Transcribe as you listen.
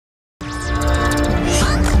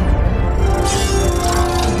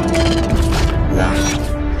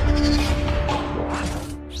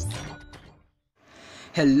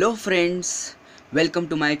Hello friends, welcome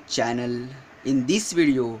to my channel. In this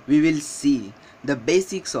video we will see the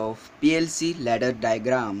basics of PLC ladder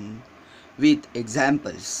diagram with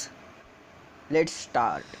examples. Let's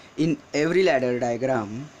start. In every ladder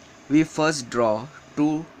diagram we first draw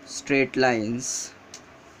two straight lines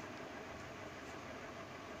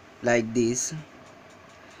like this.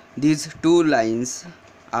 These two lines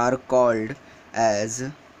are called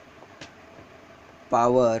as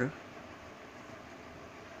power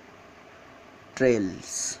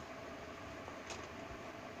trails.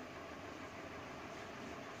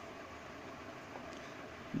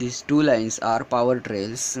 These two lines are power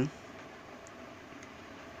trails.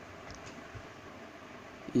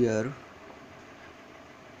 Here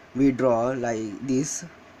we draw like this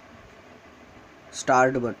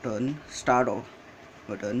start off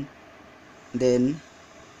button, then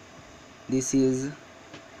this is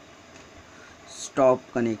stop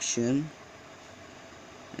connection,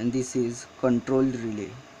 and this is control relay.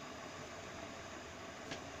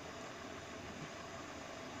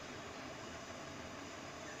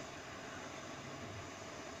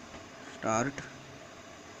 Start,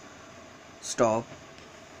 stop,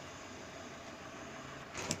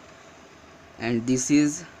 and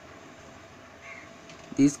this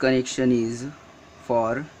connection is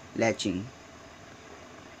for latching,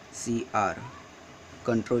 CR,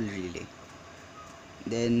 control relay.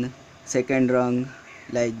 Then second rung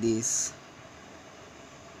like this,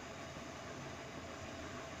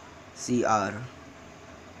 CR.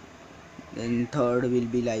 Then third will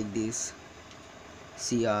be like this,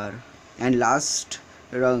 CR, and last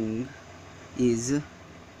rung is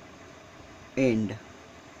end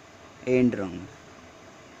rung.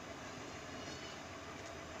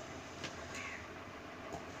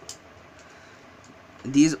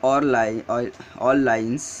 These all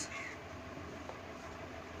lines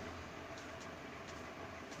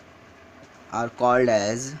are called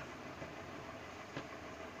as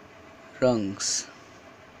rungs.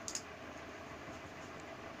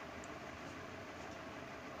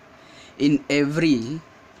 In every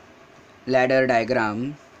ladder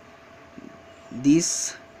diagram,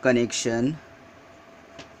 this connection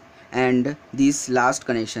and this last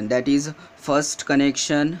connection, that is first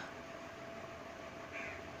connection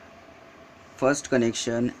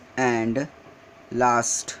and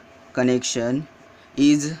last connection,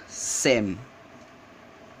 is same.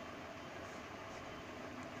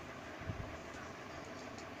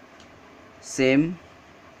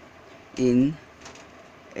 In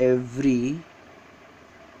every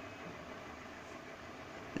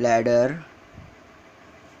ladder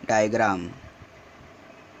diagram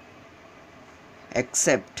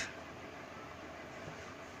except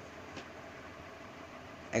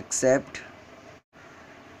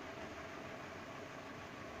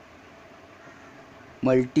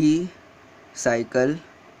multi-cycle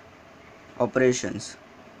operations.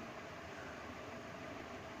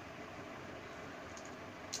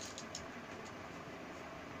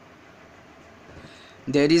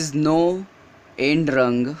 There is no end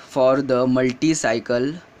rung for the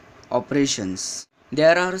multi-cycle operations.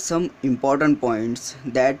 There are some important points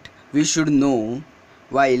that we should know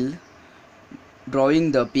while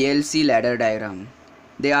drawing the PLC ladder diagram.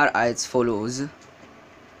 They are as follows.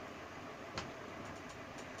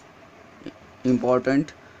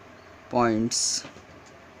 Important points.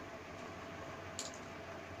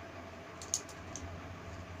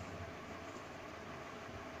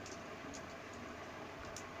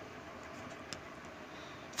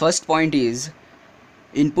 First point is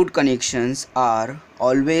input connections are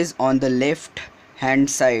always on the left hand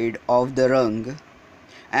side of the rung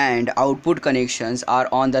and output connections are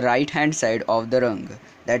on the right hand side of the rung.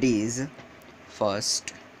 That is,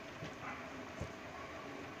 first,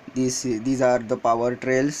 these are the power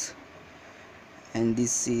trails, and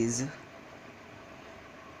this is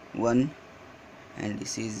one, and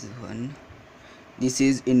this is one. This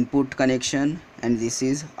is input connection and this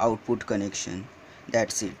is output connection.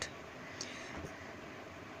 That's it.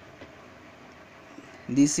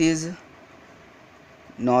 This is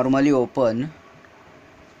normally open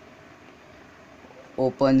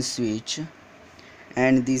switch,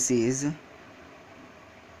 and this is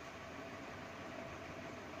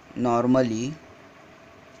normally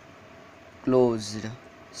closed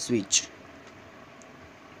switch.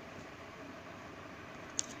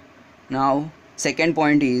 Now second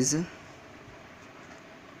point is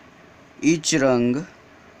each rung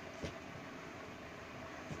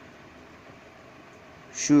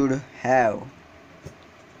should have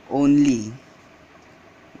only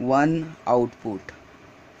one output,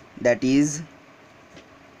 that is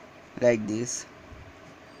like this,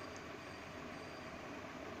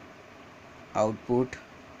 output,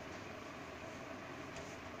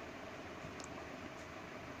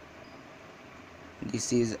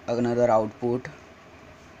 this is another output,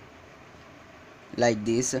 like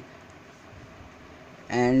this,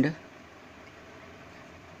 and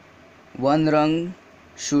one rung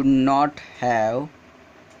should not have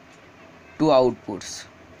two outputs,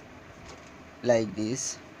 like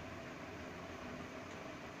this.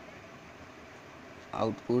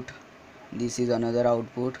 Output, this is another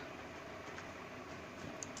output.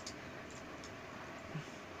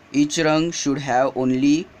 Each rung should have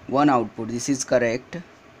only one output, this is correct,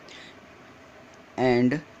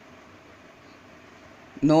 and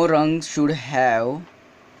no rung should have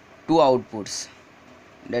two outputs,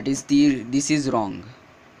 that is this is wrong.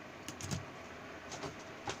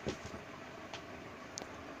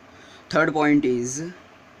 Third point is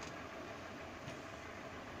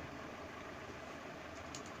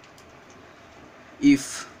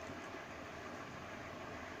if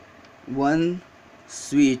one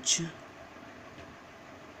switch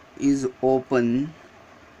is open,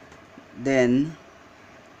 then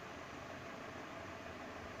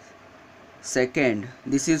second,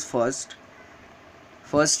 this is first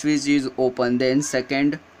switch is open, then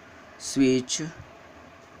second switch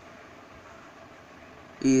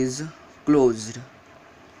is closed.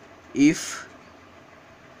 If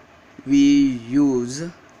we use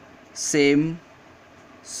same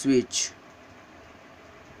switch,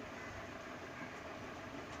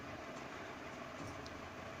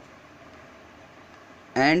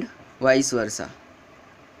 and vice versa,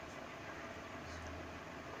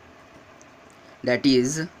 that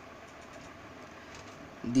is,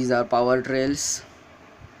 these are power trails,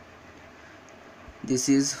 this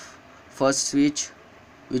is first switch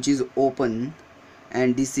which is open,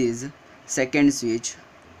 and this is second switch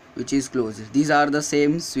which is closed. These are the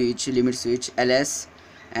same switch, limit switch LS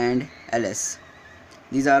and LS.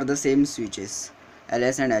 These are the same switches,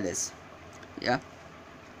 LS and LS, yeah.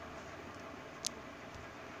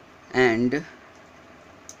 And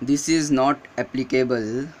this is not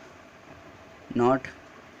applicable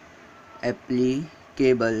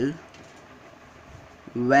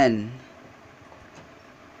when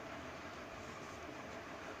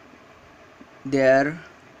there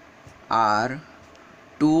are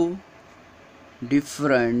two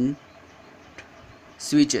different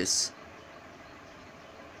switches,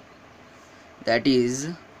 that is,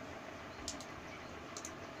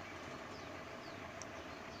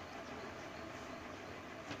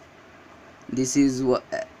 this is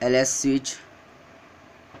LS switch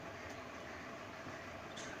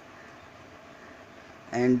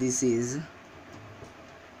and this is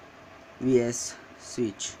VS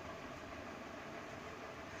switch.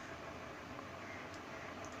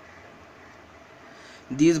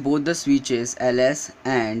 These both the switches LS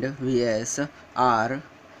and VS are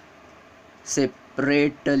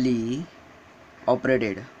separately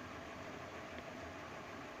operated,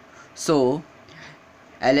 so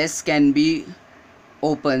LS can be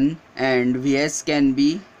open and VS can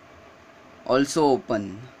be also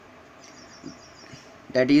open,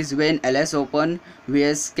 that is, when LS open,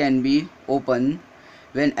 VS can be open,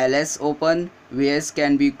 when LS open, VS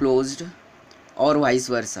can be closed, or vice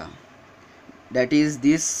versa, that is,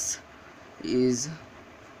 this is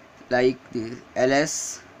like the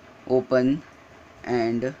LS open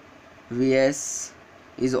and VS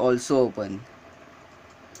is also open.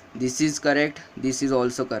 This is correct, this is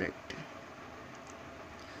also correct,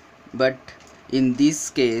 but in this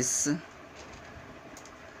case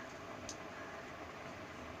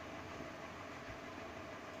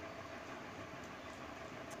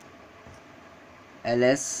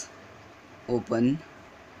LS open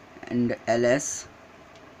and LS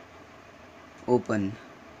open,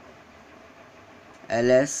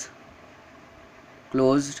 LS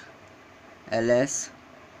closed, LS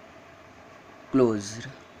closed.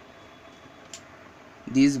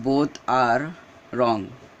 These both are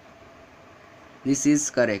wrong. This is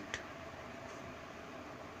correct.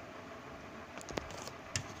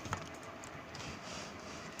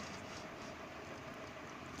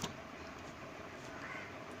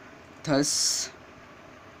 Thus,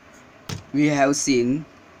 we have seen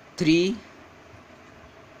three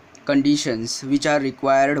conditions which are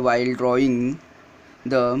required while drawing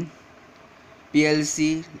the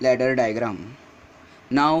PLC ladder diagram.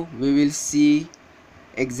 Now we will see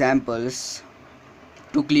examples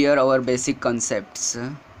to clear our basic concepts.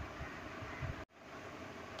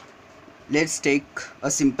 Let's take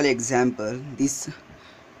a simple example. This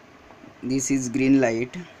is green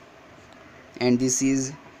light and this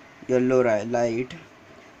is yellow light.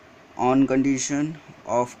 On condition,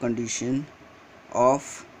 off condition,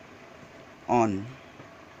 off, on.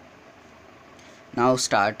 Now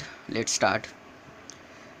let's start.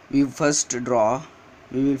 We will first draw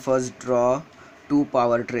two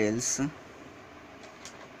power trails.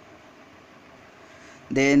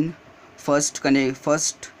 Then first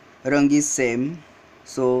rung is same,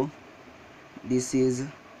 so this is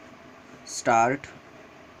start,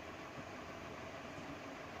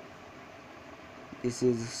 this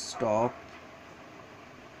is stop,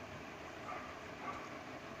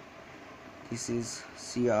 this is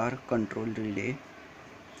CR control relay,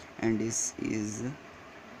 and this is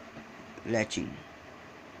latching.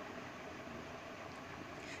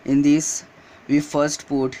 In this we first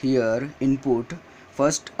put here input.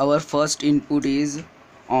 Our first input is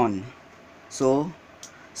on, so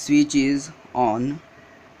switch is on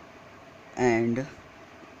and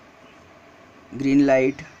green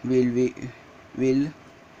light will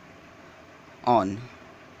on.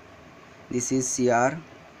 This is CR,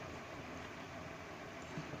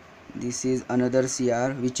 this is another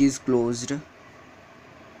CR which is closed,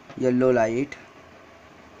 yellow light,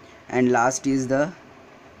 and last is the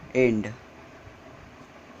end.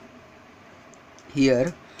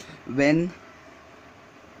 Here when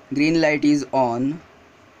green light is on,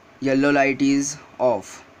 yellow light is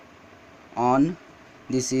off, on,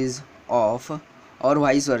 this is off, or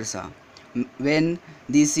vice versa. When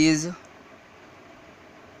this is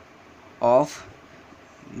off,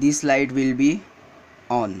 this light will be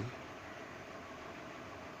on.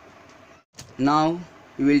 Now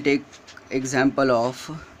we will take example of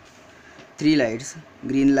three lights: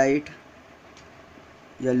 green light,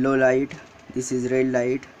 yellow light, this is red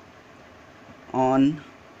light, on,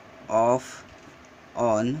 off,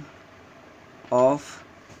 on, off,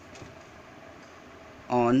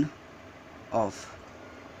 on, off.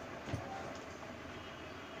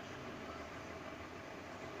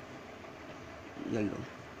 Yellow.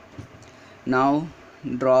 Now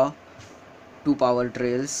draw two power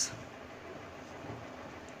trails.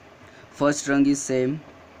 First rung is same,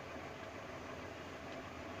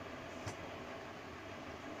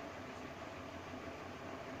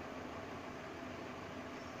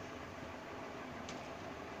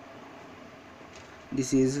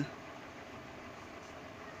 this is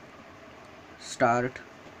start,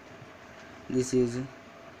 this is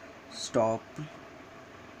stop,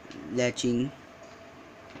 latching,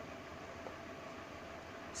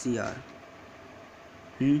 CR.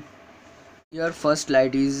 Here first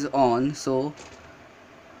light is on, so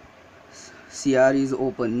CR is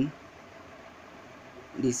open,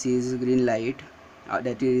 this is green light,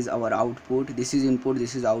 that is our output, this is input,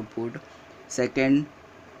 this is output. Second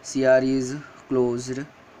CR is closed,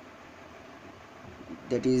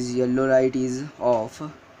 that is yellow light is off.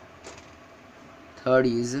 Third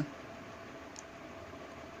is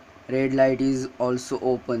red light is also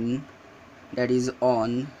open, that is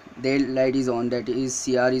on. Red light is on, that is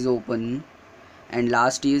CR is open, and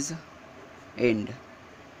last is end.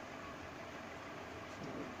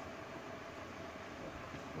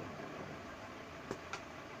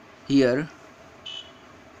 Here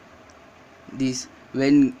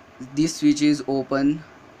when this switch is open,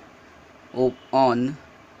 on,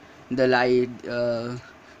 the light,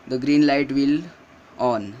 the green light will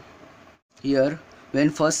on. Here when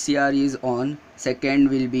first CR is on, second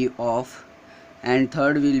will be off, and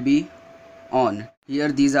third will be on.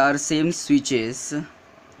 Here these are same switches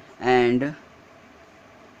and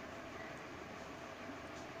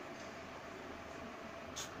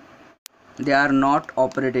they are not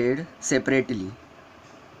operated separately.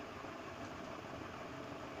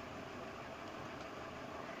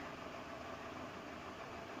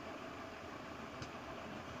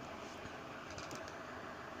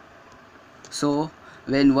 So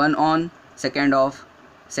when one on, second off,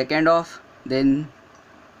 then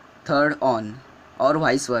third on, or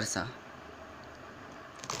vice versa.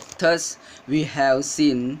 Thus we have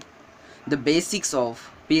seen the basics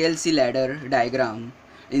of PLC ladder diagram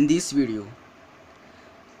in this video.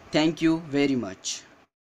 Thank you very much.